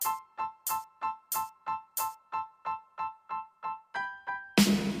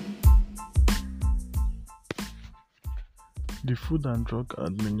The Food and Drug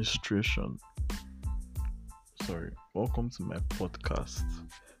Administration. Welcome to my podcast.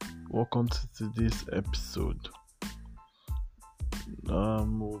 Welcome to today's episode.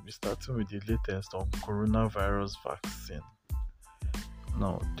 We'll be starting with the latest on coronavirus vaccine.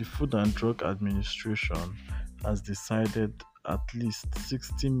 Now, the Food and Drug Administration has decided at least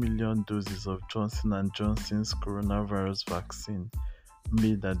 60 million doses of Johnson and Johnson's coronavirus vaccine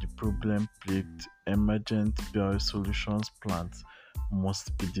made at the problem-plagued Emergent Biosolutions plant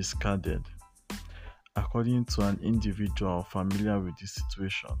must be discarded, according to an individual familiar with the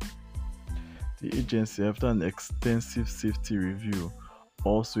situation. The agency, after an extensive safety review,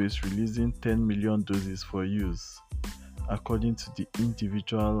 also is releasing 10 million doses for use, according to the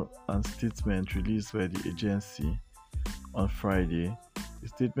individual and statement released by the agency on Friday. The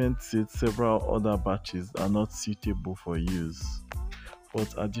statement said several other batches are not suitable for use,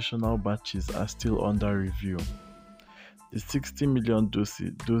 but additional batches are still under review. The 60 million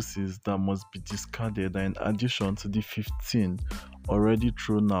doses that must be discarded are in addition to the 15 already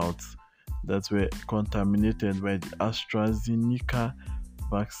thrown out that were contaminated by the AstraZeneca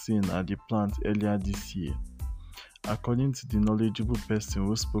vaccine at the plant earlier this year, according to the knowledgeable person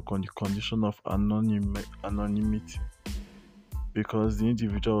who spoke on the condition of anonymity, because the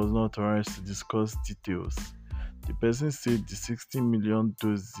individual was not authorized to discuss details. The person said the 60 million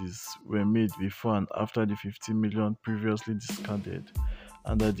doses were made before and after the 50 million previously discarded,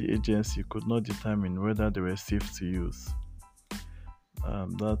 and that the agency could not determine whether they were safe to use.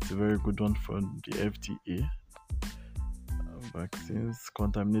 That's a very good one from the FDA.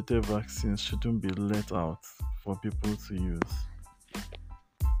 Contaminated vaccines shouldn't be let out for people to use.